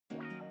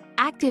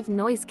active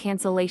noise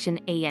cancellation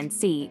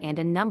ANC and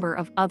a number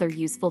of other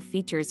useful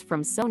features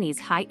from Sony's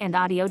high-end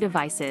audio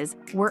devices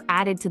were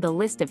added to the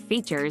list of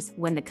features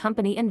when the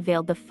company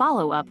unveiled the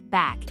follow-up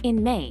back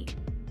in May.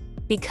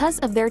 Because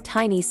of their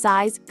tiny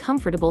size,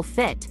 comfortable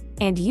fit,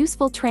 and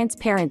useful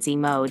transparency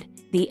mode,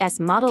 the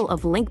S model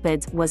of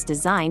Linkbuds was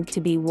designed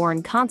to be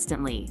worn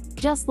constantly,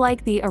 just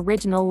like the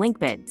original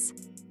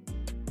Linkbuds.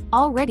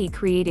 Already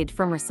created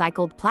from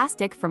recycled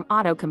plastic from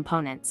auto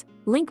components,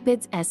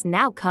 Linkbuds S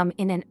now come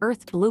in an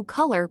earth blue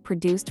color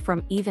produced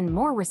from even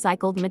more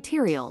recycled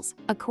materials,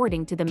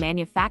 according to the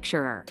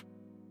manufacturer.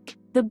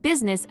 The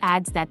business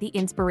adds that the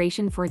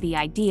inspiration for the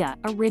idea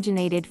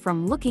originated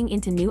from looking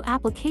into new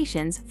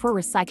applications for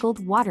recycled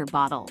water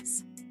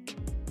bottles.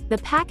 The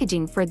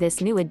packaging for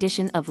this new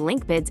edition of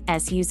Linkbuds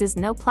S uses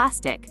no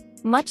plastic,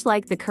 much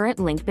like the current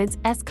Linkbuds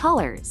S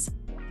colors.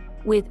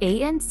 With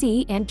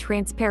ANC and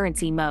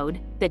transparency mode,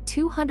 the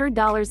 $200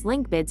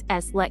 Linkbuds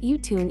S let you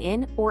tune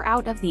in or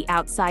out of the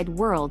outside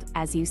world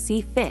as you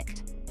see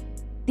fit.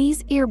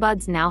 These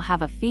earbuds now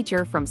have a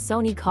feature from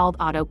Sony called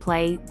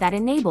Autoplay that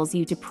enables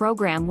you to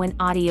program when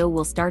audio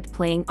will start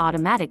playing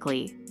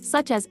automatically,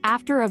 such as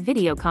after a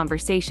video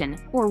conversation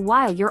or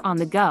while you're on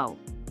the go.